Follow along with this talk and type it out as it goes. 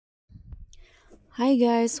Hi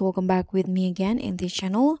guys, welcome back with me again in this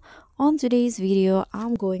channel. On today's video,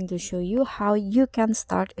 I'm going to show you how you can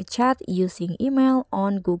start a chat using email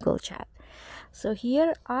on Google Chat. So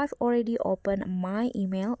here I've already opened my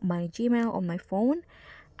email, my Gmail on my phone.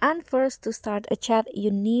 And first, to start a chat,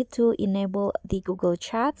 you need to enable the Google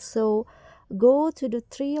Chat. So go to the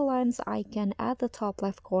three lines icon at the top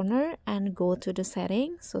left corner and go to the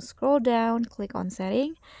settings. So scroll down, click on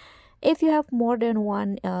setting. If you have more than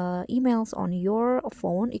one emails on your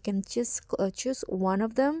phone, you can just choose one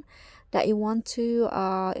of them that you want to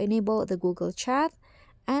enable the Google Chat,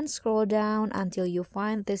 and scroll down until you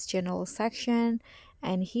find this general section,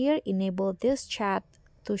 and here enable this chat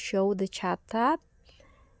to show the chat tab.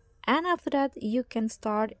 And after that, you can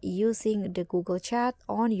start using the Google Chat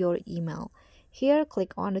on your email. Here,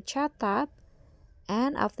 click on the chat tab,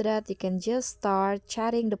 and after that you can just start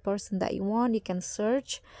chatting the person that you want. You can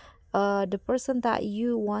search the person that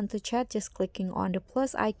you want to chat, just clicking on the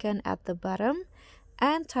plus icon at the bottom,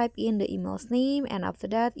 and type in the email's name, and after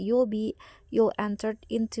that you'll enter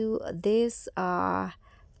into this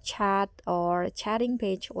chat or chatting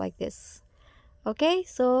page like this. Okay,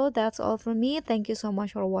 so that's all from me. Thank you so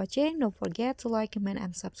much for watching. Don't forget to like, comment,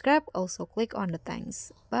 and subscribe. Also click on the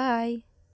thanks. Bye.